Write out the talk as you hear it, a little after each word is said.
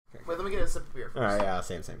let me get a sip of beer first. Alright, yeah,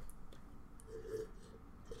 same.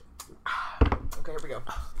 Okay, here we go.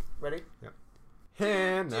 Ready? Yep.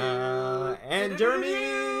 Hannah and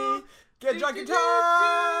Jeremy get drunk and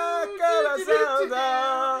talk about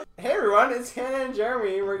Zelda. Hey everyone, it's Hannah and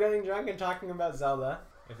Jeremy. We're getting drunk and talking about Zelda.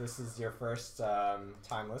 If this is your first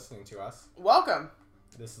time listening to us, Welcome.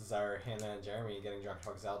 this is our Hannah and Jeremy getting drunk and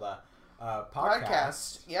talk Zelda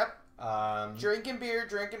podcast. Yep. Drinking beer,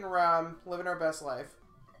 drinking rum, living our best life.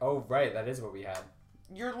 Oh right, that is what we had.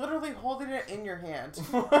 You're literally holding it in your hand.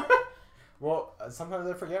 Well, sometimes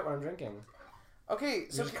I forget what I'm drinking. Okay, You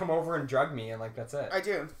so just come over and drug me, and like that's it. I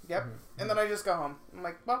do. Yep. And then I just go home. I'm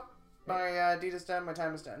like, well, my deed is done. My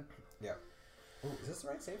time is done. Yeah. Ooh, is this the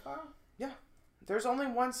right save file? Yeah. There's only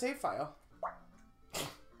one save file.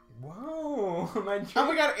 Whoa, my drink. And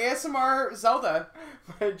we got ASMR Zelda.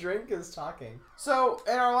 My drink is talking. So,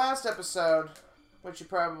 in our last episode, which you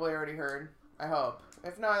probably already heard, I hope.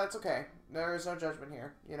 If not, that's okay. There is no judgment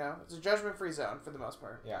here. You know, it's a judgment-free zone for the most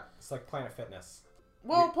part. Yeah, it's like Planet Fitness.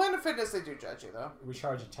 Well, Planet Fitness, they do judge you though. We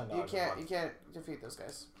charge you $10. You can't defeat those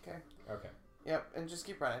guys. Okay. Okay. Yep, and just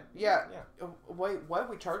keep running. Yeah. Yeah. Wait, what?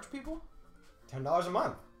 We charge people? $10 a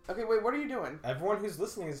month. Okay, wait. What are you doing? Everyone who's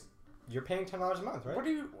listening is you're paying $10 a month, right? What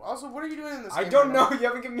are you doing in this? I game don't right know. now? You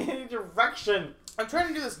haven't given me any direction. I'm trying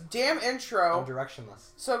to do this damn intro. I'm directionless.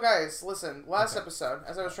 So guys, listen. Last episode,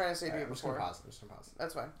 as I was trying to say to you I'm just before. gonna pause.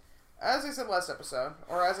 That's fine. As I said last episode,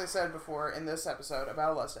 or as I said before in this episode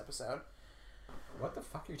about last episode, What the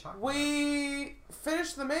fuck are you talking about? we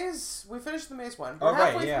finished the maze. We finished the maze one. Oh, We're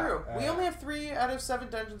right, halfway yeah. through. We only have 3 out of 7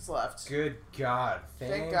 dungeons left. Good God.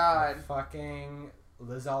 Thank God. Fucking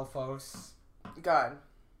Lizalfos. God.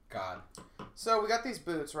 So we got these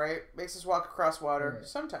boots, right? Makes us walk across water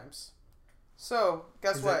sometimes. So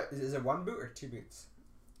guess what? Is it 1 boot or 2 boots?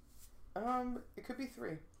 It could be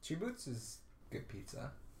 3. 2 boots is good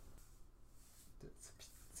pizza.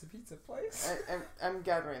 It's a pizza place. I'm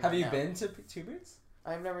gathering. Have that you now. been to 2 boots?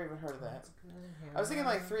 I've never even heard of that. I was thinking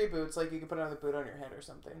like 3 boots, like you could put another boot on your head or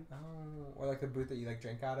something. Oh, or like the boot that you like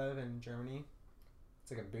drink out of in Germany.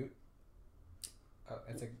 It's like a boot. Oh,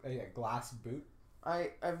 it's a glass boot.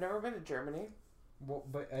 I've never been to Germany. Well,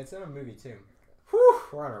 but it's in a movie too. Whew,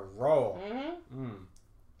 we're on a roll. Mm-hmm.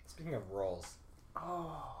 Speaking of rolls.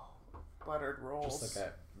 Oh, buttered rolls.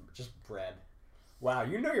 Just bread. Wow,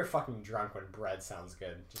 you know you're fucking drunk when bread sounds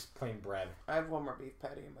good. Just plain bread. I have 1 more beef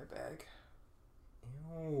patty in my bag.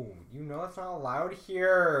 Ew, you know that's not allowed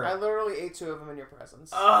here. I literally ate 2 of them in your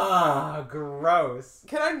presence. Ah, gross.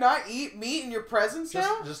 Can I not eat meat in your presence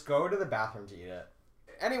now? Just go to the bathroom to eat it.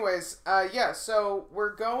 Anyways, yeah, so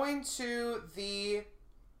we're going to the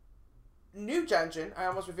new dungeon. I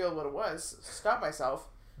almost revealed what it was. Stop myself.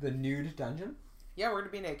 The nude dungeon? Yeah, we're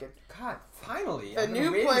gonna be naked. God, finally. The I've been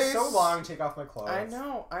new waiting place. so long to take off my clothes. I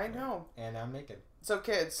know. And I'm naked. So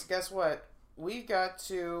kids, guess what? We got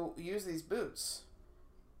to use these boots.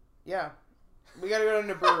 Yeah. We gotta go to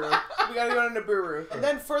Nibiru. And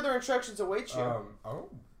then further instructions await you. Oh,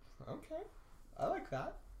 okay. I like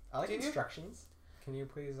that. I like instructions. Can you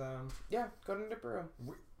please, Yeah, go to Nibiru.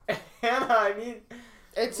 Hannah, I mean...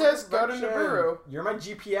 It says go to Nibiru. You're my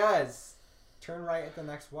GPS. Turn right at the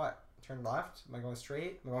next what? Turn left? Am I going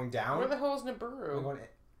straight? Am I going down? Where the hell is Nibiru?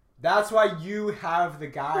 That's why you have the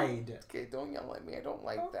guide. Okay, don't yell at me. I don't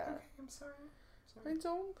like that. Okay, I'm sorry. I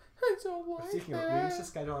don't like Speaking that. of, we need to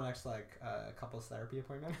schedule an next couples therapy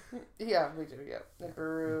appointment. Yeah, we do. Yeah,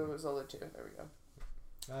 Nibiru Zelda 2. There we go.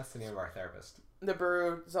 That's the name of our therapist.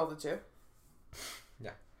 Nibiru Zelda 2.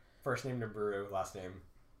 Yeah, first name Nibiru, last name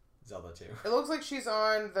Zelda 2. It looks like she's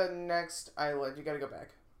on the next island. You gotta go back.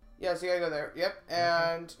 Yeah, so you gotta go there. Yep,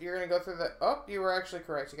 and you're gonna go through the. Oh, you were actually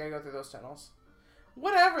correct. You gotta go through those tunnels.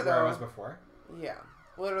 Whatever though. Where I was before. Yeah,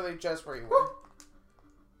 literally just where you were.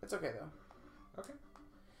 It's okay though. Okay.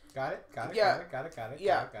 Got it. Yeah. Got it.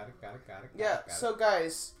 Yeah. Got it. Yeah. So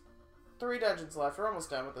guys, 3 dungeons left. We're almost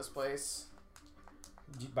done with this place.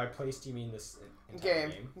 By place, do you mean this entire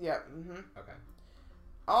game? Yeah. Mm-hmm. Okay.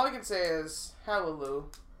 All I can say is hallelujah.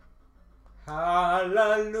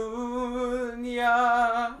 Hallelujah.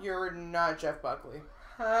 You're not Jeff Buckley.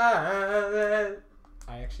 I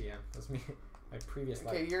actually am. That's me. My previous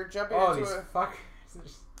life. Okay, you're jumping Oh, into these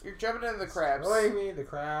fuckers. You're jumping into the crabs. Destroying me. The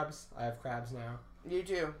crabs. I have crabs now. You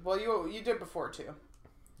do. Well, you did before too.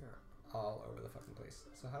 They're all over the fucking place.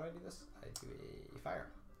 So how do I do this? I do a fire.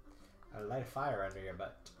 I light a fire under your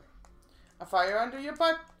butt. A fire under your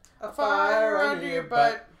butt. A fire under your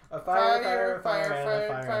butt. A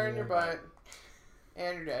fire in your butt.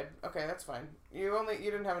 And you're dead. Okay, that's fine. You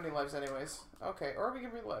didn't have any lives anyways. Okay, or we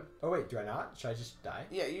can reload. Oh wait, do I not? Should I just die?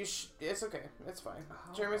 Yeah, it's okay. It's fine.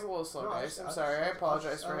 Oh. Jeremy's a little slow, No, guys. I'm sorry. I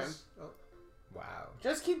apologize for him. Wow.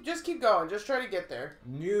 Just keep going. Just try to get there.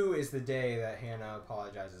 New is the day that Hannah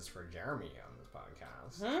apologizes for Jeremy on this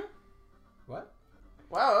podcast. Hmm? What?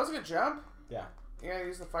 Wow, that was a good jump. Yeah. You gotta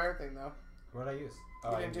use the fire thing though. What did I use?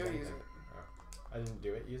 You didn't do it. Use it. Oh. I didn't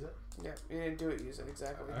do it. Use it. Yeah, you didn't do it. Use it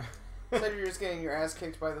exactly. Said you're just getting your ass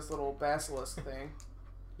kicked by this little basilisk thing.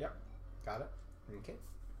 Yep. Got it. Okay.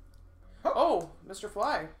 Oh, Mr.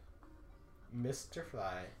 Fly. Mr.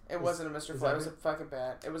 Fly. It wasn't a Mr. Fly. It was a fucking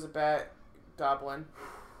bat. It was a bat goblin.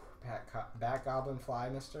 Bat goblin fly,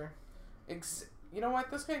 mister? You know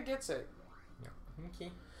what? This guy gets it. Yeah.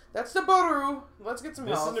 Okay. That's the Boru. Let's get some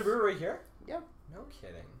health. This is Naboo right here? Yep. No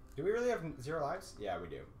kidding. Do we really have 0 lives? Yeah, we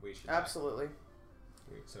do. We should Absolutely.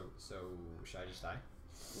 Die. So should I just die?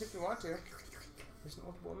 If you want to. There's an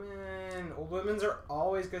old woman. Old women's are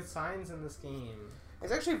always good signs in this game.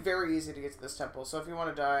 It's actually very easy to get to this temple, so if you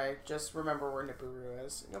want to die, just remember where Nibiru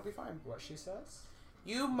is, and you'll be fine. What she says?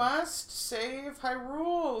 You must save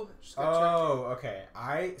Hyrule! Oh, okay.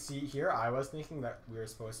 I see here, I was thinking that we were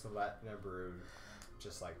supposed to let Nibiru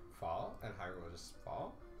just, like, fall, and Hyrule just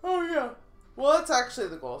fall. Oh, yeah. Well, that's actually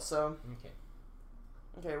the goal, so... Okay.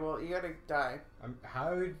 Okay, well, you gotta die.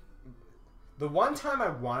 The one time I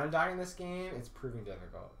want to die in this game, it's proving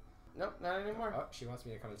difficult. Nope, not anymore. Oh, she wants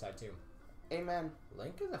me to come inside too. Amen.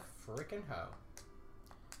 Link is a freaking hoe.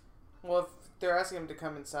 Well, if they're asking him to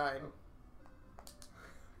come inside.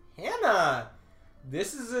 Hannah!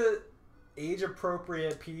 This is a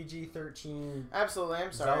age-appropriate PG-13 Absolutely,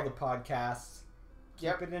 I'm sorry. Zelda podcast.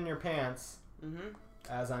 Keep it in your pants. Mm-hmm.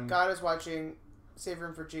 As I'm... God is watching. Save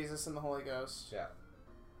room for Jesus and the Holy Ghost. Yeah.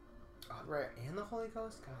 Oh, right. And the Holy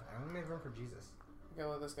Ghost? God, I don't make room for Jesus. Okay,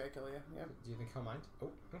 let this guy kill you. Yep. Do you think he'll mind?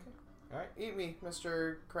 Oh, okay. Alright. Eat me,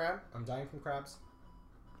 Mr. Crab. I'm dying from crabs.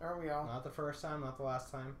 Aren't we all? Not the first time, not the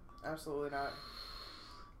last time. Absolutely not.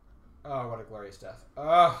 Oh, what a glorious death.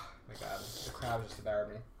 Oh, my God. The crab just devoured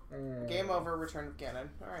me. Game over, Return of Ganon.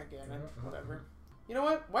 Alright, Ganon. Whatever. You know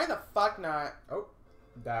what? Why the fuck not? Oh,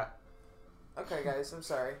 that. Okay, guys, I'm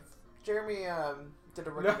sorry. Jeremy, did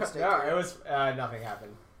a rookie mistake. No, it was, nothing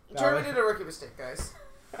happened. Jeremy did a rookie mistake, guys.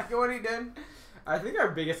 You know what he did? I think our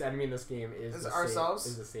biggest enemy in this game is ourselves.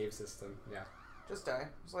 Is the save system. Yeah. Just die.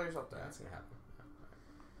 Just let yourself die. That's gonna happen.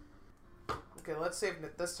 Okay, let's save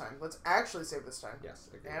it this time. Let's actually save this time. Yes.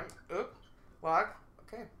 Agreed. And oop, lock.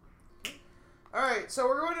 Okay. All right, so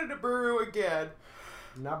we're going to Nabooru again.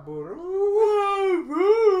 Nabooru.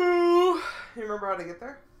 You remember how to get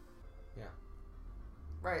there? Yeah.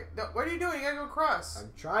 Right. No, what are you doing? You gotta go across.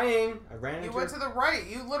 I'm trying. I ran into. You went to the right.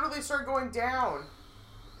 You literally started going down.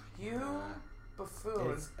 You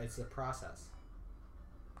buffoon. It's a process.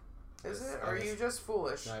 Is it? Or are you just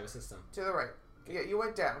foolish? No, I have a system. To the right. Yeah, you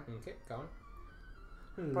went down. Okay, going.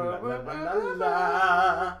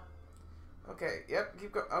 Okay, yep,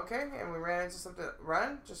 keep going. Okay, and we ran into something.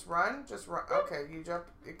 Run. Just run. Okay, you jump.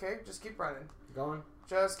 Okay, just keep running. Going.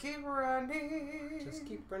 Just keep running. Just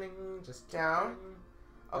keep running. Just keep down. Running.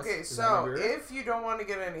 Okay, so if you don't want to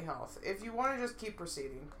get any health, if you want to just keep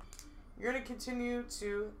proceeding, you're going to continue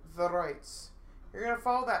to the right. You're going to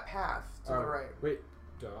follow that path to the right. Wait,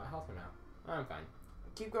 do I want health or no? I'm fine.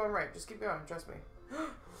 Keep going right. Just keep going. Trust me.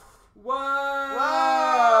 Whoa!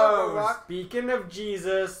 Whoa! Speaking of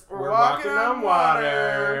Jesus, we're walking on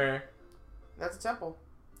water. That's a temple.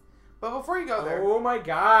 But before you go there... Oh my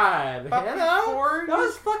God. But Hannah, that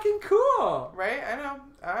was fucking cool. Right? I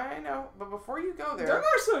know. But before you go there... Them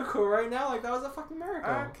are so cool right now. Like, that was a fucking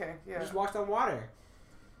miracle. Okay, yeah. We just walked on water.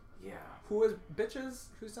 Yeah. Who was bitches?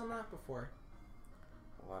 Who's done that before?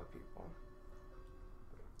 A lot of people.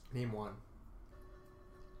 Name one.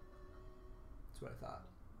 That's what I thought.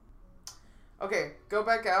 Okay, go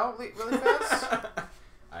back out really fast.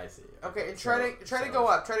 I see. Okay, and try to go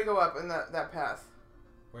up. Try to go up in that path.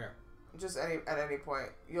 Where? Just at any point.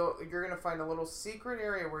 You're gonna find a little secret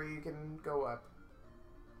area where you can go up.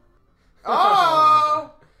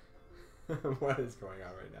 Oh! What is going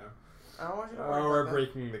on right now? I don't want you to worry Oh, we're about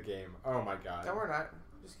that. breaking the game. Oh my God. No, we're not.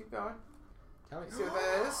 Just keep going. Tell me. See what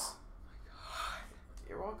that is? Oh my God.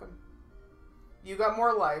 You're welcome. You got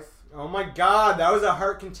more life. Oh my God, that was a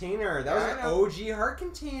heart container. That was I an know. OG heart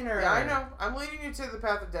container. Yeah, I know. I'm leading you to the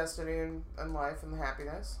path of destiny and life and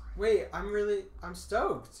happiness. Wait, I'm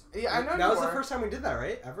stoked. Yeah, I know. That was the first time we did that,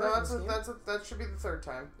 right? Ever? No, that should be the third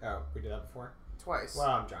time. Oh, we did that before? Twice. Well,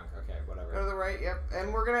 I'm drunk. Okay, whatever. Go to the right. Yep.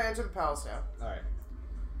 And we're gonna enter the palace now. All right.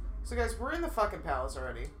 So guys, we're in the fucking palace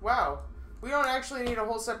already. Wow. We don't actually need a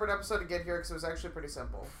whole separate episode to get here because it was actually pretty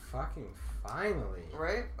simple. Fucking finally.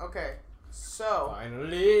 Right? Okay. So.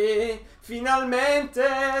 Finally.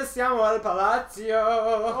 Finalmente siamo al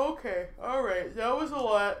palazzo. Okay. Alright. That was a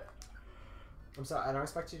lot. I'm sorry. I don't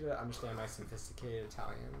expect you to understand my sophisticated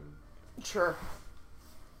Italian. Sure.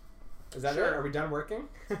 Is that it? Are we done working?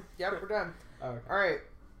 Yep, we're done. Oh, okay. Alright.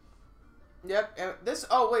 Yep, and this.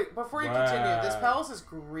 Oh wait, before you continue, this palace is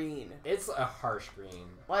green. It's a harsh green.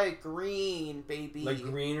 Like green, baby. Like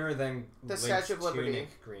greener than the Statue of Liberty.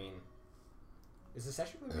 Tunic green. Is the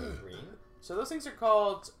Statue of Liberty green? So those things are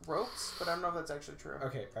called ropes, but I don't know if that's actually true.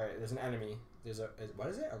 Okay, all right. There's an enemy. There's a what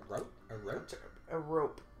is it? A rope? A rope? A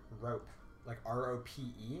rope. Rope. Like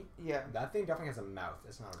ROPE? Yeah. That thing definitely has a mouth.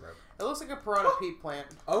 It's not a rope. It looks like a piranha peat plant.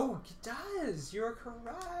 Oh, it does. You're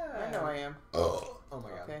correct. I know I am. Oh my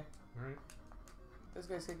god. Okay. Alright. This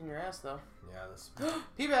guy's kicking your ass, though. Yeah, this.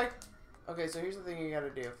 Pea bag! Okay, so here's the thing you gotta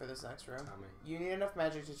do for this next room. Tell me. You need enough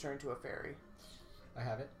magic to turn into a fairy. I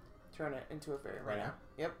have it. Turn it into a fairy Right now?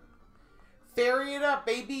 Yep. Fairy it up,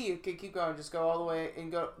 baby! You can keep going. Just go all the way and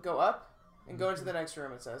go up and go into the next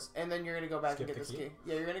room, it says. And then you're gonna go back and get this key.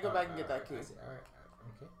 Yeah, you're gonna go back and get that key. Alright,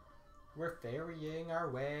 okay. We're ferrying our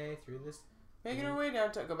way through this. Making our way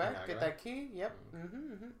down to go back, Yeah, get go that key. Yep.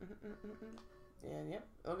 And yep.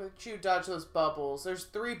 Look at you dodge those bubbles. There's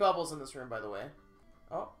 3 bubbles in this room, by the way.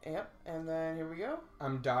 Oh, yep. And then here we go.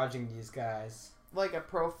 I'm dodging these guys. Like a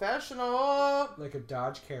professional. Like a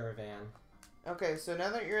Dodge Caravan. Okay, so now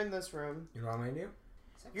that you're in this room, You know what I'm gonna do?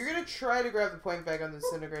 you're gonna try to grab the point bag on the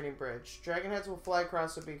disintegrating bridge. Dragon heads will fly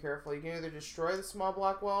across, so be careful. You can either destroy the small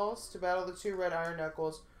block walls to battle the 2 red iron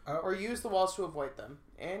knuckles, or use the walls to avoid them.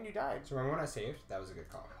 And you died. So remember when I saved? That was a good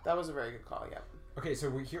call. That was a very good call, yep. Okay, so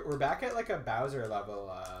we're back at like a Bowser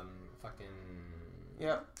level, fucking...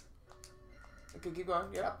 Yep. Okay, keep going.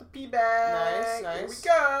 Yep. Drop the pea bag. Nice. Here we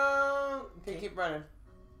go. Okay, keep running.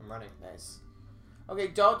 I'm running. Nice. Okay,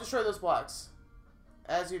 don't destroy those blocks.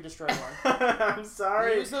 As you destroy one. I'm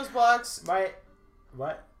sorry. Use those blocks.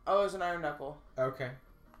 What? Oh, there's an iron knuckle. Okay.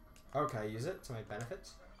 Oh, can I use it to my benefit?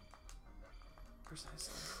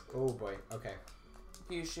 Precisely. Oh boy. Okay.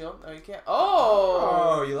 Can you shield? No, you can't.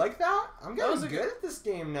 Oh! Oh, you like that? I'm getting That was good at this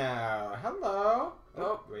game now. Hello.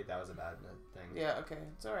 Oh. Wait, that was a bad thing. Yeah, okay.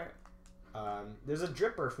 It's alright. There's a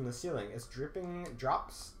dripper from the ceiling. It's dripping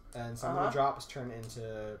drops, and some of the drops turn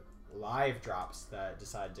into live drops that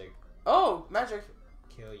decide to Oh, magic.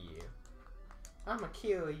 kill you. I'ma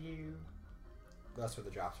kill you. That's what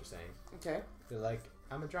the drops are saying. Okay. They're like,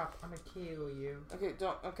 I'm a drop. I'ma kill you. Okay,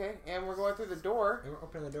 okay. And we're going through the door. And we're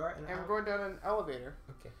opening the door, and we're going down an elevator.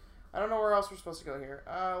 Okay. I don't know where else we're supposed to go here.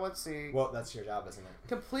 Let's see. Well, that's your job, isn't it?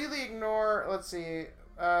 Completely ignore. Let's see.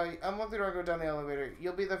 Unlock the door and go down the elevator.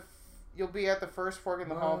 You'll be at the first fork in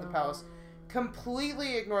the hall of the palace.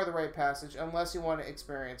 Completely ignore the right passage unless you want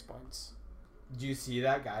experience points. Do you see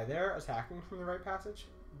that guy there attacking from the right passage?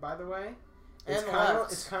 By the way, It's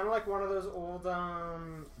kind of like one of those old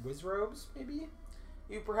whiz robes, maybe.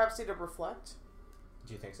 You perhaps need to reflect.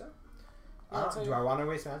 Do you think so? Yeah, do I want to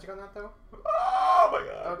waste magic on that though? Oh my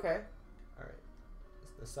god. Okay. All right.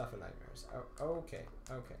 The stuff of nightmares. Oh, okay.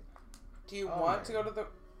 Okay. Do you want to go to the?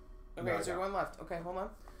 Okay, No, so you're going left. Okay, hold on.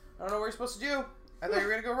 I don't know what you're supposed to do. I thought you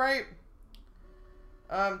were gonna go right.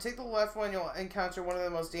 Take the left one. You'll encounter one of the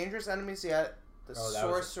most dangerous enemies yet. The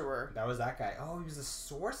sorcerer. That was that guy. Oh, he was a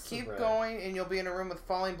sorcerer. Keep going, and you'll be in a room with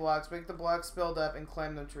falling blocks. Make the blocks build up and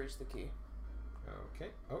climb them to reach the key. Okay.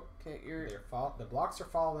 Oh. Okay, The blocks are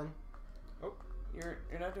falling. Oh. You're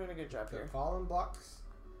not doing a good job here. The fallen blocks,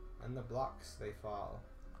 and the blocks they fall.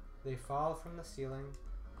 They fall from the ceiling,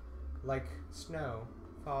 like snow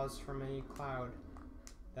falls from a cloud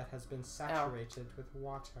that has been saturated with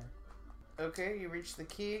water. Okay, you reach the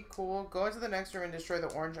key. Cool. Go into the next room and destroy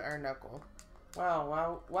the orange iron knuckle.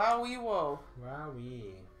 Wow, wowie, whoa.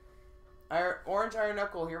 Wowee. Orange iron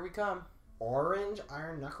knuckle, here we come. Orange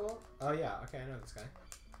iron knuckle? Oh yeah, okay, I know this guy.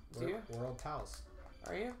 Do you? We're old pals.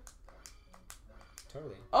 Are you?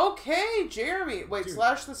 Totally. Okay, Jeremy. Wait, Dude.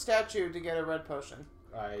 slash the statue to get a red potion.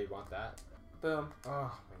 I want that. Boom.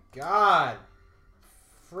 Oh my god.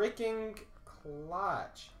 Freaking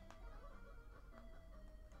clutch.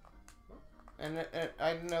 And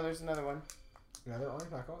I know there's another one. Another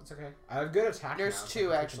orange knuckle? It's okay. I have good attack There's now, two,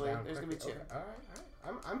 so I can actually. take him There's down gonna be quickly. two.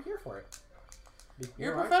 Alright. I'm here for it.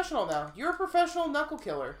 You're a professional now. You're a professional knuckle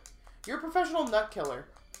killer. You're a professional nut killer.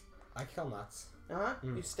 I kill nuts. Uh-huh.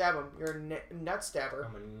 You stab them. You're a nut stabber.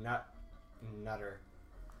 I'm a nutter.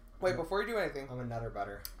 Wait, before you do anything. I'm a nutter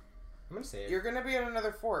butter. I'm gonna say it. You're gonna be at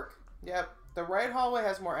another fork. Yep. The right hallway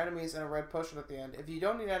has more enemies and a red potion at the end. If you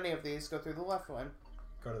don't need any of these, go through the left one.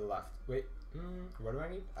 Go to the left. Wait. What do I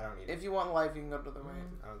need? I don't need it. If you want life, you can go to the right.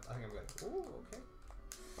 I think I'm good. Ooh, okay.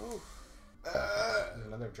 Oh. There's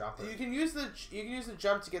another dropper. You can use the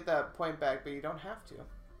jump to get that point back, but you don't have to.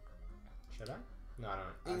 Should I? No, I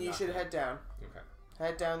don't. And you should head down. Okay.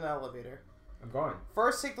 Head down the elevator. I'm going.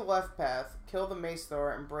 First, take the left path, kill the mace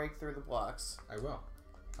thrower, and break through the blocks. I will.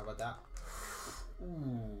 How about that?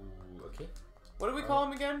 Ooh, okay. What do we call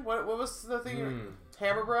him again? What was the thing?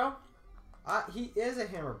 Hammer Bro? He is a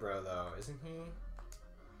hammer bro, though, isn't he?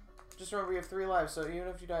 Just remember, you have 3 lives, so even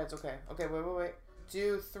if you die, it's okay. Okay, wait.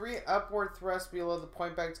 Do 3 upward thrusts below the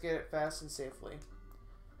point back to get it fast and safely.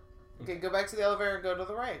 Okay, go back to the elevator and go to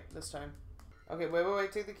the right this time. Okay,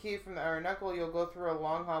 wait. Take the key from the iron knuckle. You'll go through a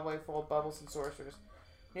long hallway full of bubbles and sorcerers.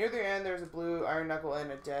 Near the end, there's a blue iron knuckle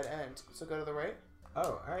and a dead end. So go to the right.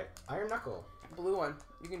 Oh, alright. Iron knuckle. Blue one.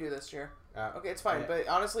 You can do this, Jer. Okay, it's fine, but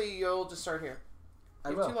honestly, you'll just start here.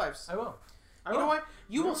 You have 2 lives. I will. You know what?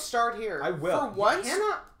 You will start here. I will. For once, you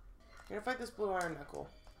cannot. You're gonna fight this blue iron knuckle,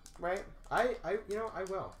 right? I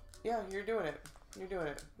will. Yeah, you're doing it. You're doing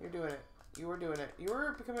it. You were doing it. You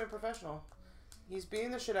were becoming a professional. He's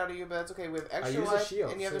beating the shit out of you, but that's okay. With extra life,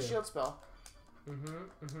 shield, and you have the shield spell.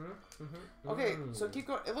 Okay, so keep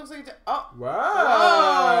going. It looks like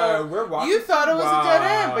wow. We're walking. You thought it was a dead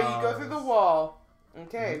end, but you go through the wall.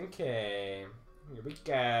 Okay. Okay. Here we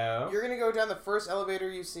go. You're gonna go down the first elevator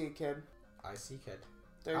you see, kid. I see, kid.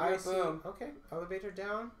 There you go. Boom. Okay. Elevator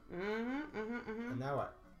down. And now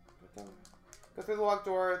what? Go through the locked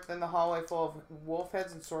door, then the hallway full of wolf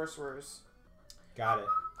heads and sorcerers. Got it.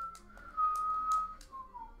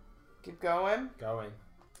 Keep going. Going.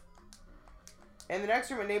 In the next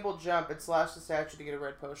room, enable jump and slash the statue to get a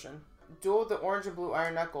red potion. Duel with the orange and blue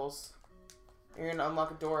iron knuckles. You're going to unlock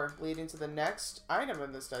a door leading to the next item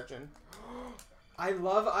in this dungeon. I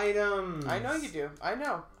love items. I know you do. I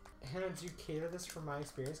know. Hannah, do you cater this from my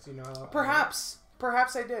experience? Do you know how Perhaps.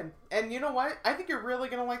 Perhaps I did. And you know what? I think you're really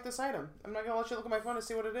going to like this item. I'm not going to let you look at my phone to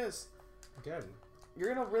see what it is. Good.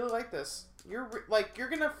 You're going to really like this. You're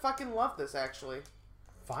going to fucking love this, actually.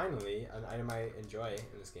 Finally, an item I enjoy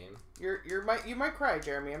in this game. You might cry,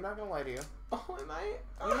 Jeremy. I'm not gonna lie to you. Oh, I might.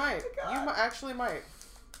 You might. You actually might.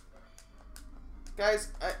 Guys,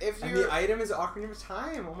 if you. And the item is Ocarina of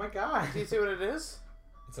Time. Oh my god. Do you see what it is?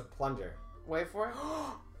 It's a plunger. Wait for it.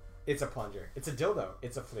 It's a plunger. It's a dildo.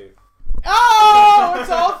 It's a flute. Oh!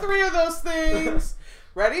 It's all 3 of those things.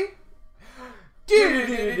 Ready?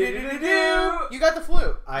 You got the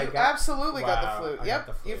flute. You absolutely got the flute.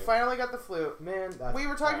 Yep, you finally got the flute. Man, we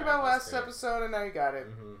were talking about last episode, and now you got it.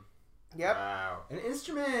 Yep. Wow. An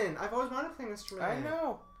instrument. I've always wanted to play an instrument. I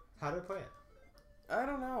know. How do I play it? I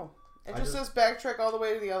don't know. It just says backtrack all the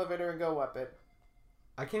way to the elevator and go up it.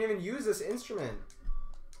 I can't even use this instrument.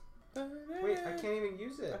 Wait, I can't even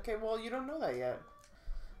use it. Okay, well, you don't know that yet.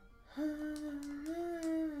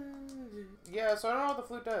 Yeah, so I don't know what the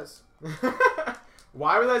flute does.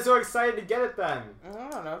 Why was I so excited to get it then? I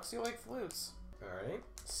don't know, because you like flutes. Alright.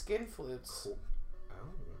 Skin flutes. Cool.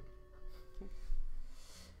 Oh.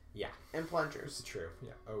 Yeah. And plungers. It's true.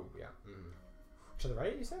 Yeah. Oh, yeah. To the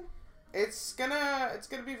right, you said? It's gonna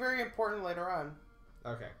be very important later on.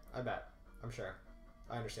 Okay, I bet. I'm sure.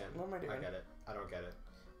 I understand. What am I doing? I get it. I don't get it.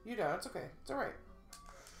 You don't. It's okay. It's alright.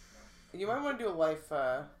 You might want to do a life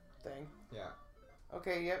thing. Yeah.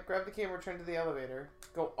 Okay, yep. Grab the key and return to the elevator.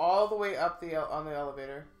 Go all the way up on the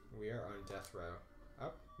elevator. We are on death row.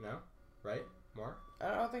 Up? No? Right? More?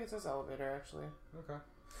 I don't think it says elevator, actually. Okay.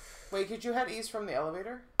 Wait, could you head east from the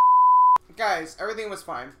elevator? Guys, everything was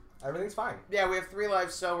fine. Everything's fine. Yeah, we have 3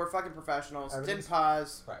 lives, so we're fucking professionals. Didn't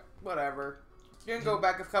pause. Right. Whatever. Didn't go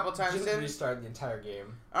back a couple times. Didn't restart the entire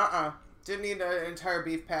game. Didn't eat an entire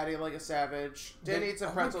beef patty like a savage. Didn't eat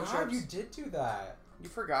some pretzel chips. Oh my god, you did do that. You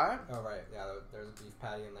forgot? Oh, right. Yeah, there's a beef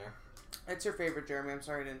patty in there. It's your favorite, Jeremy. I'm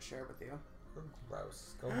sorry I didn't share it with you.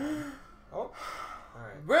 Gross. Go on. Oh.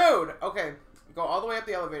 Alright. Rude! Okay. Go all the way up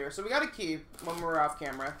the elevator. So we got a key when we were off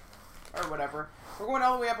camera. Or whatever. We're going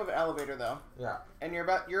all the way up of an elevator, though. Yeah. And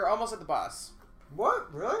you're almost at the boss.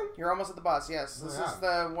 What? Really? You're almost at the boss, yes. This is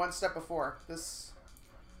the one step before.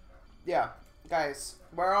 Yeah. Guys,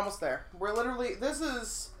 we're almost there. We're literally...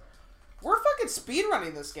 We're fucking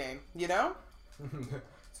speedrunning this game, you know?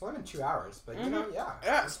 It's only been 2 hours, but you know, yeah.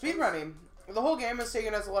 Yeah, speedrunning. The whole game has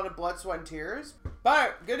taken us a lot of blood, sweat, and tears.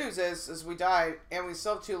 But good news is we died, and we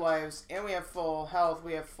still have 2 lives, and we have full health,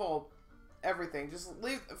 we have full everything. Just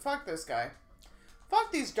leave... Fuck this guy.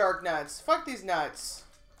 Fuck these dark nuts. Fuck these nuts.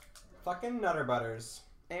 Fucking Nutter Butters.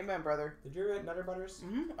 Amen, brother. Did you ever get Nutter Butters?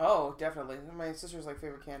 Oh, definitely. My sister's like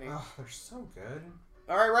favorite candy. Oh, they're so good.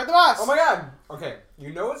 All right, ride the boss. Oh my god. Okay,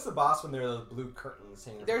 you know it's the boss when there are the blue curtains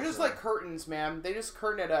hanging. They're just like curtains, man. They just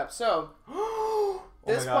curtain it up. So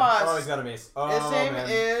this oh boss. Oh, he's got a mace. Oh, his name man.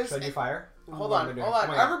 is. Should I do fire? Hold on. Oh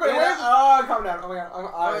Everybody, wait. Oh, calm down. Oh my god.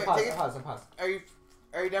 I'm pause. Are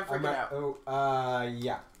you done freaking out?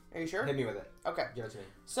 Yeah. Are you sure? Hit me with it. Okay. Give it to me.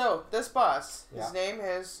 So this boss, Yeah. his name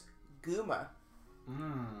is Guma.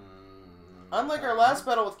 Mm. Unlike our last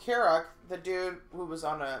battle with Karak, the dude who was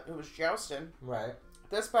jousting, Right.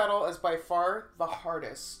 this battle is by far the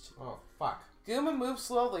hardest. Oh fuck. Guma moves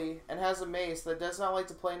slowly and has a mace that does not like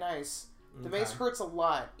to play nice. The mace hurts a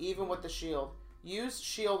lot, even with the shield. Use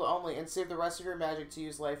shield only and save the rest of your magic to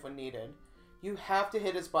use life when needed. You have to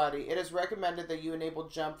hit his body. It is recommended that you enable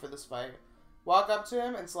jump for this fight. Walk up to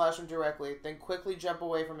him and slash him directly, then quickly jump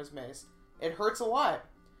away from his mace. It hurts a lot.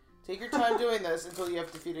 Take your time doing this until you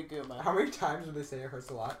have defeated Guma. How many times would they say it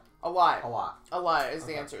hurts a lot? A lot. A lot. A lot is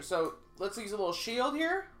the answer. So let's use a little shield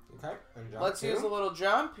here. Okay. And jump Let's use a little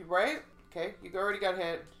jump, right? Okay, you already got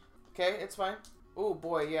hit. Okay, it's fine. Oh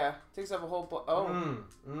boy, yeah. Takes up a whole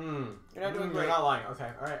You're not doing great. You're not lying.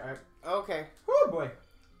 Okay. Alright. Okay. Oh boy.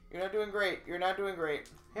 You're not doing great. You're not doing great.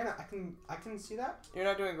 Hannah, I can see that. You're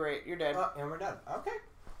not doing great. You're dead. And we're dead. Okay.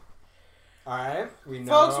 Alright. We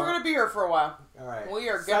know. Folks, we're gonna be here for a while. Alright. We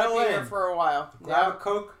are gonna be here for a while. Grab a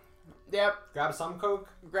Coke. Yep. Grab some Coke.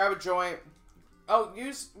 Grab a joint. Oh,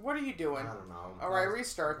 what are you doing? I don't know. Alright,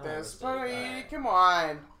 restart this. Buddy, right. come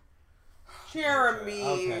on. Jeremy.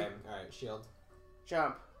 Okay. Alright, shield.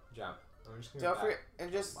 Jump. I'm just gonna Don't forget.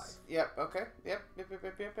 And just. Yep, okay. Yep.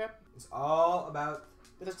 It's all about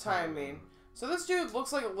the timing. So this dude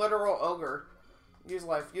looks like a literal ogre. Use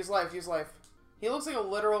life. He looks like a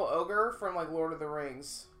literal ogre from like Lord of the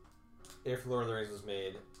Rings. If Lord of the Rings was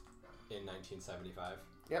made in 1975.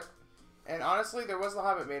 Yep. And honestly, there was The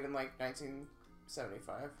Hobbit made in like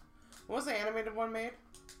 1975. When was the animated one made?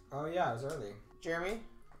 Oh yeah, it was early. Jeremy,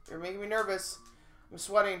 you're making me nervous. I'm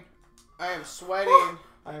sweating. I am sweating.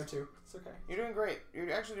 I am too. It's okay. You're doing great.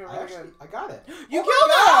 You're actually doing really good. I got it. You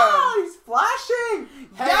killed him! He's flashing!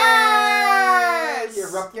 Yes! Hey,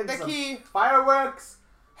 erupting Get the key. Fireworks!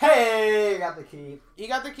 Hey, got the key. You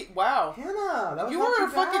got the key. Wow. Hannah, that was You not were too a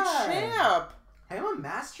fucking bad. champ. I'm a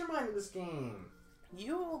mastermind of this game.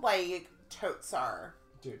 You like totes are.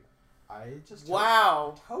 Dude, I just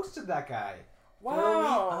toasted that guy. Wow. Fill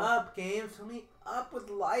me up, game. Fill me up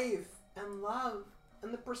with life and love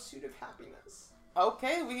and the pursuit of happiness.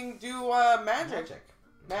 Okay, we can do magic.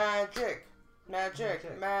 Magic.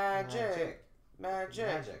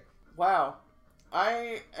 Wow.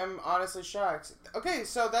 I am honestly shocked. Okay,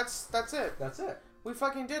 so that's it. That's it. We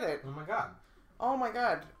fucking did it. Oh my god. Oh my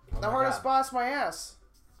god. Oh the my hardest god. boss, my ass.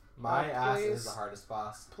 My ass please. is the hardest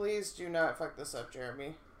boss. Please do not fuck this up,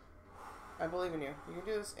 Jeremy. I believe in you. You can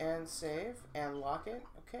do this and save and lock it.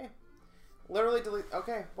 Okay. Literally delete.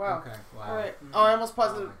 Okay. Wow. Okay. Wow. All right. Oh, I almost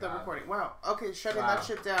paused the God. recording. Wow. Okay, shutting that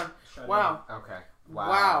shit down. Wow. Okay.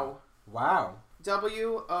 Wow. Wow.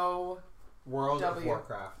 W-O. World of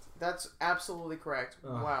Warcraft. That's absolutely correct.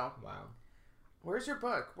 Wow. Wow. Where's your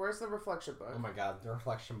book? Where's the reflection book? Oh my god, the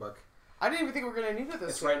reflection book. I didn't even think we were going to need it this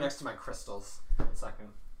It's right next to my crystals. 1 second.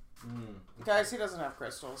 Guys, he doesn't have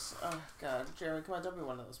crystals. Oh, God. Jeremy, come on, don't be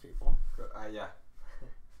one of those people. Yeah.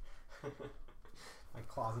 My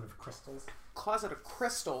closet of crystals. Closet of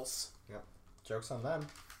crystals. Yep. Joke's on them.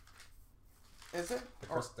 Is it?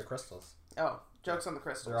 The crystals. Oh, joke's on the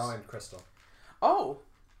crystals. They're all in crystal. Oh.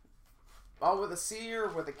 All with a C or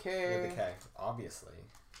with a K? With a K, obviously.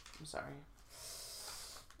 I'm sorry.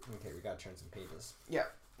 Okay, we gotta turn some pages. Yeah,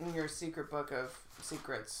 in your secret book of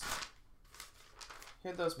secrets.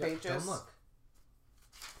 Hear those pages? Don't look.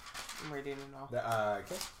 I'm reading it all.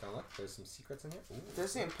 Okay, don't look. There's some secrets in here. Ooh.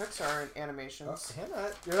 Disney and Pixar animations. Oh, Hannah,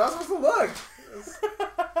 you're not supposed to look.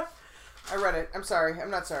 I read it. I'm sorry. I'm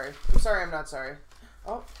not sorry. I'm sorry. I'm not sorry.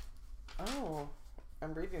 Oh. Oh.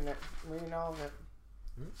 I'm reading it. I'm reading all of it.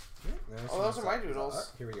 Oh, those are my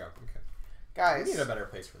doodles. Here we go. Okay. Guys. We need a better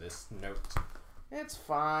place for this note. It's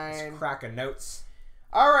fine. Let's crack a notes.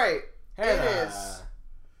 All right. Hannah. It is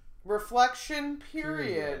reflection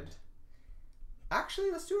period.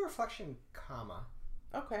 Actually, let's do a reflection comma.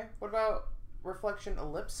 Okay. What about reflection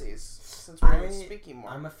ellipses? Since we're speaking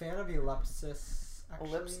more. I'm a fan of ellipsis. Actually.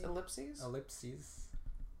 Ellipses? Ellipses.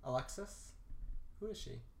 Alexis? Who is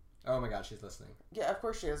she? Oh my god, she's listening. Yeah, of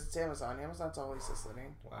course she is. It's Amazon. Amazon's always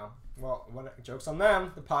listening. Wow. Well, joke's on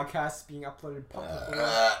them. The podcast is being uploaded publicly.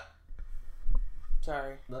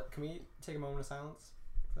 Sorry. Can we take a moment of silence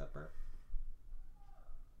for that burp?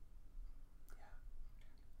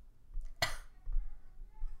 Yeah.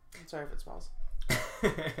 I'm sorry if it smells.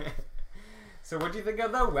 So what do you think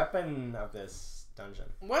of the weapon of this dungeon.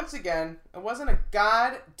 Once again, it wasn't a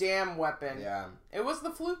goddamn weapon. Yeah. It was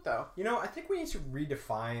the flute, though. You know, I think we need to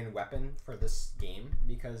redefine weapon for this game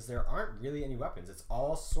because there aren't really any weapons. It's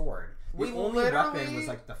all sword. The only weapon was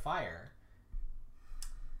like the fire.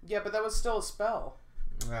 Yeah, but that was still a spell.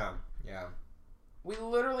 Yeah, yeah. We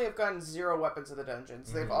literally have gotten 0 weapons in the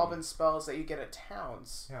dungeons. They've all been spells that you get at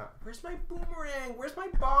towns. Yeah. Where's my boomerang? Where's my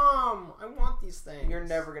bomb? I want these things. You're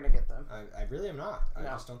never going to get them. I really am not. I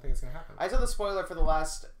just don't think it's going to happen. I saw the spoiler for the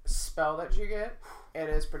last spell that you get. It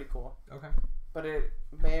is pretty cool. Okay. But it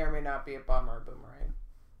may or may not be a bomb or a boomerang.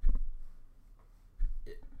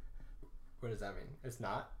 What does that mean? It's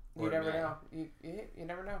not? You never know. You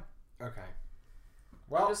never know. Okay.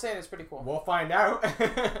 Well, I'm just saying it's pretty cool. We'll find out.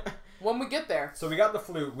 When we get there. So we got the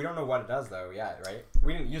flute. We don't know what it does, though, yet, right?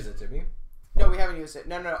 We didn't use it, did we? No, we haven't used it.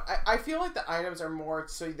 No. I feel like the items are more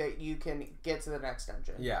so that you can get to the next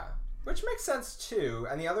dungeon. Yeah. Which makes sense, too.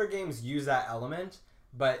 And the other games use that element,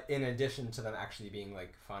 but in addition to them actually being,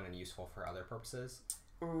 like, fun and useful for other purposes.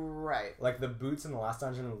 Right. Like, the boots in the last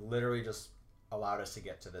dungeon literally just allowed us to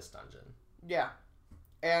get to this dungeon. Yeah.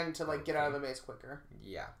 And to, like, get out of the maze quicker.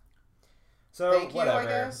 Yeah. So, Thank you, whatever. I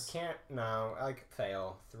guess.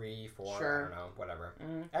 Fail. 3, 4, sure. I don't know, whatever.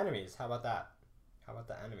 Mm-hmm. Enemies, how about that? How about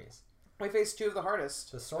the enemies? We faced 2 of the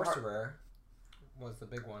hardest. The sorcerer was the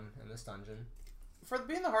big one in this dungeon. For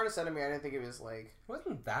being the hardest enemy, I didn't think it was, like... It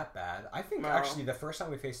wasn't that bad. I think, actually, the first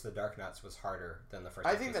time we faced the Dark Nuts was harder than the first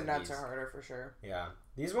time I think the Nuts are harder, for sure. Yeah.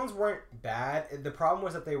 These ones weren't bad. The problem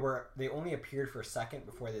was that they only appeared for a second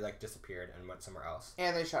before they, like, disappeared and went somewhere else.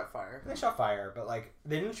 And they shot fire. They shot fire, but, like,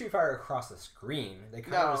 they didn't shoot fire across the screen. They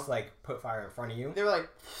kind of just, like, put fire in front of you. They were like,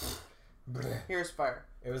 here's fire.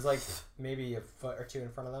 It was, like, maybe a foot or 2 in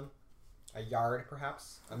front of them. A yard,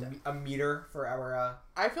 perhaps. A meter for our...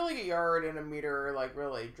 I feel like a yard and a meter are, like,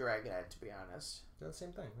 really dragging it, to be honest. They're the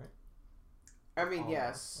same thing, right? I mean,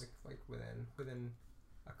 yes. Like within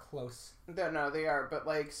a close... No, they are, but,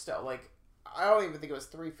 like, still, like, I don't even think it was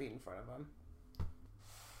 3 feet in front of them.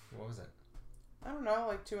 What was it? I don't know,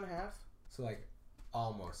 like 2.5. So, like,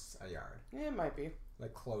 almost a yard. Yeah, it might be.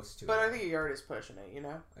 Like, close to it. But I think a yard is pushing it, you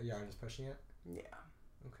know? A yard is pushing it? Yeah.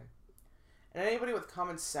 Okay. And anybody with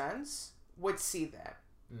common sense would see that.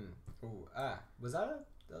 Ooh, was that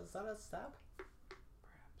a stab?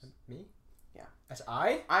 Perhaps. Me? Yeah. That's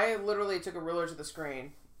I? I literally took a ruler to the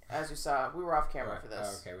screen, as you saw. We were off camera for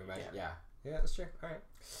this. Oh, okay, we might. Yeah, that's true. All right.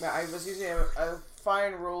 Yeah, I was using a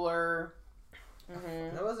fine ruler.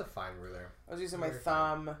 Mm-hmm. That was a fine ruler. I was using my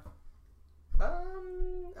thumb. How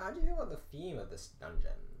do you feel about the theme of this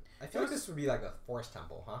dungeon? I feel like this would be like a forest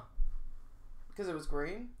temple, huh? Because it was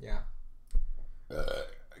green? Yeah.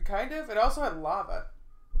 Kind of. It also had lava.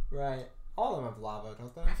 Right. All of them have lava,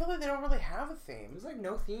 don't they? I feel like they don't really have a theme. There's like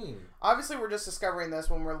no theme. Obviously, we're just discovering this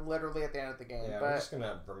when we're literally at the end of the game. Yeah, but we're just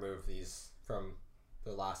gonna remove these from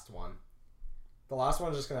the last one. The last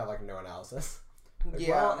one's just gonna have like no analysis. Like,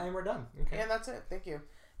 yeah. Well, and we're done. Okay. And that's it. Thank you.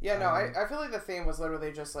 Yeah, no, I feel like the theme was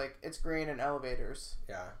literally just like, it's green and elevators.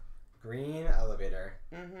 Yeah. Green elevator.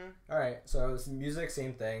 Mm-hmm. Alright, so it's music,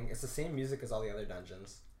 same thing. It's the same music as all the other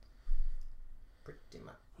dungeons. Pretty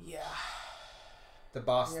much. Yeah. The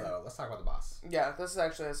boss, though. Let's talk about the boss. Yeah, this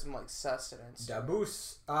actually has some, like, sustenance.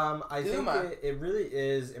 Dabus. I think it really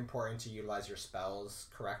is important to utilize your spells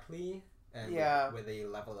correctly and with a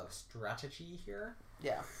level of strategy here.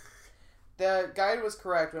 Yeah. The guide was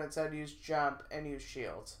correct when it said use jump and use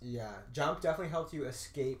shield. Yeah. Jump definitely helped you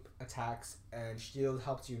escape attacks, and shield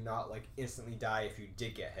helped you not, like, instantly die if you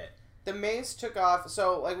did get hit. The mace took off,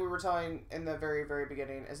 so, like we were telling in the very, very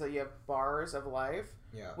beginning, is that you have bars of life.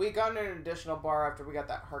 Yeah. We got an additional bar after we got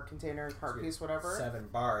that heart container and heart piece, whatever. 7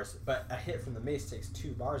 bars, but a hit from the mace takes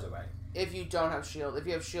 2 bars away. If you don't have shield. If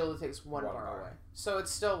you have shield, it takes 1 bar away. So it's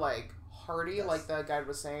still, like, hardy, like the guide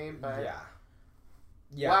was saying, but... Yeah.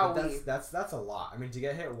 Yeah, wow, but that's a lot. I mean, to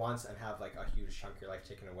get hit once and have, like, a huge chunk of your life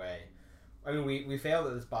taken away. I mean, we failed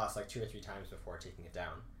at this boss, like, 2 or 3 times before taking it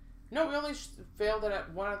down. No, we only failed it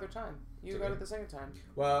at 1 other time. You got it the second time.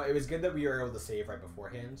 Well, it was good that we were able to save right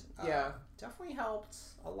beforehand. Yeah. Definitely helped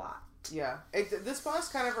a lot. Yeah. This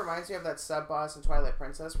boss kind of reminds me of that sub-boss in Twilight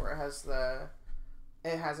Princess where it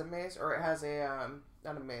has a mace, or it has a,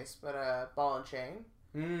 not a mace, but a ball and chain.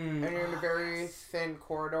 And you're in a very thin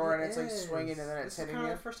corridor, and it's like swinging, and then it's hitting you.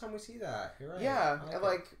 This is the first time we see that. You're right. Yeah,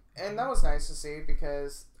 and that was nice to see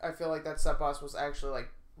because I feel like that sub boss was actually like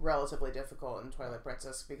relatively difficult in Twilight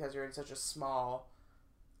Princess because you're in such a small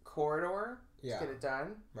corridor to get it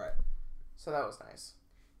done. Right. So that was nice.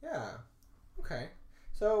 Yeah. Okay.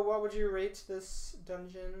 So what would you rate this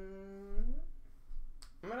dungeon?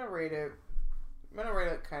 I'm gonna rate it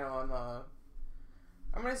kind of on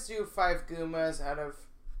I'm gonna do 5 Goomas out of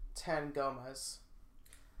 10 Gomas.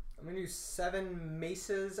 I'm gonna do 7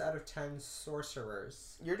 Maces out of 10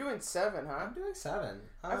 Sorcerers. You're doing 7, huh? I'm doing 7.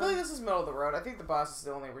 I feel like this is middle of the road. I think the boss is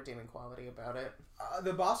the only redeeming quality about it.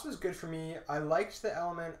 The boss was good for me. I liked the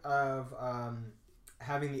element of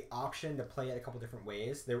having the option to play it a couple different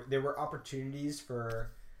ways. There were opportunities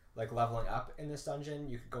for like leveling up in this dungeon.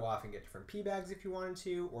 You could go off and get different P bags if you wanted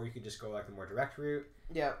to, or you could just go like the more direct route.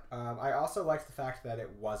 Yeah. I also liked the fact that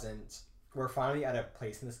we're finally at a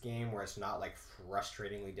place in this game where it's not like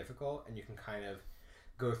frustratingly difficult, and you can kind of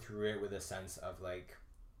go through it with a sense of like,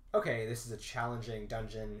 okay, this is a challenging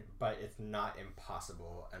dungeon, but it's not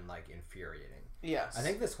impossible and like infuriating. Yes. I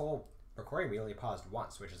think this whole recording we only paused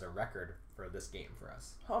once, which is a record for this game for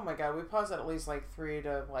us. Oh my god, we paused it at least like 3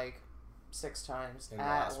 to like 6 times. In the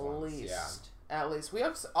at last ones, least. yeah. At least. We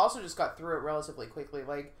also just got through it relatively quickly.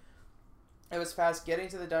 Like, it was fast getting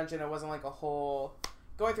to the dungeon. It wasn't like a whole...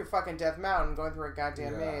 Going through fucking Death Mountain, going through a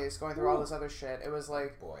goddamn maze, going through all this other shit. It was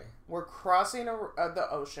like, we're crossing the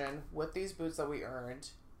ocean with these boots that we earned,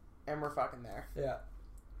 and we're fucking there. Yeah.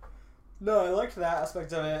 No, I liked that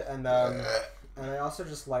aspect of it, and I also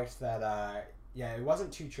just liked that, it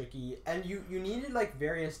wasn't too tricky, and you needed, like,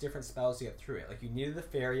 various different spells to get through it. Like, you needed the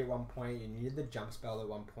fairy at one point, you needed the jump spell at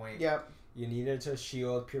one point. Yep. You needed to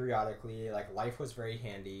shield periodically, like, life was very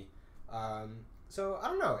handy. So, I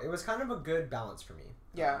don't know, it was kind of a good balance for me.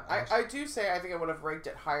 Yeah, I do say I think I would have ranked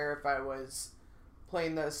it higher if I was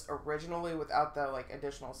playing this originally without the, like,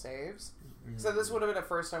 additional saves. Mm-hmm. So this would have been a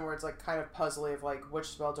first time where it's, like, kind of puzzly of, like, which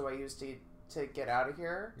spell do I use to get out of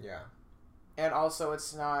here? Yeah. And also,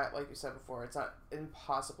 it's not, like you said before, it's not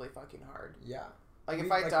impossibly fucking hard. Yeah. Like,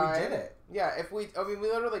 if I died... we did it. Yeah, we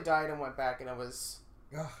literally died and went back, and it was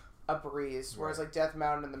a breeze. Whereas, like, Death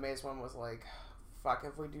Mountain and the Maze one was like, fuck,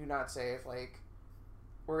 if we do not save, like...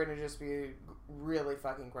 We're gonna just be really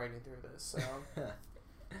fucking grinding through this, so...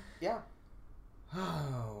 yeah.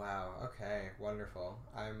 Oh, wow. Okay. Wonderful.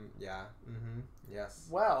 Yes.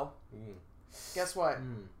 Well, guess what?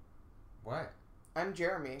 What? I'm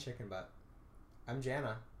Jeremy. Chicken butt. I'm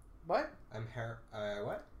Jana. What? I'm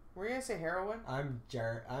what? Were you gonna say heroin? I'm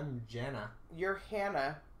Jana. You're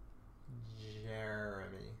Hannah.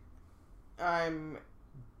 Jeremy. I'm...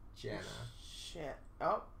 Jana. Shit.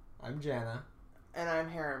 Oh. I'm Jana. And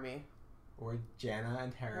I'm Haremy. Or Jana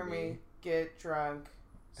and Haremy. Get drunk,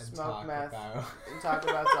 and smoke meth, and talk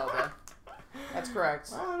about Zelda. That's correct.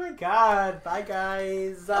 Oh my god. Bye,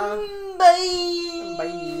 guys. Bye.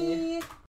 Bye.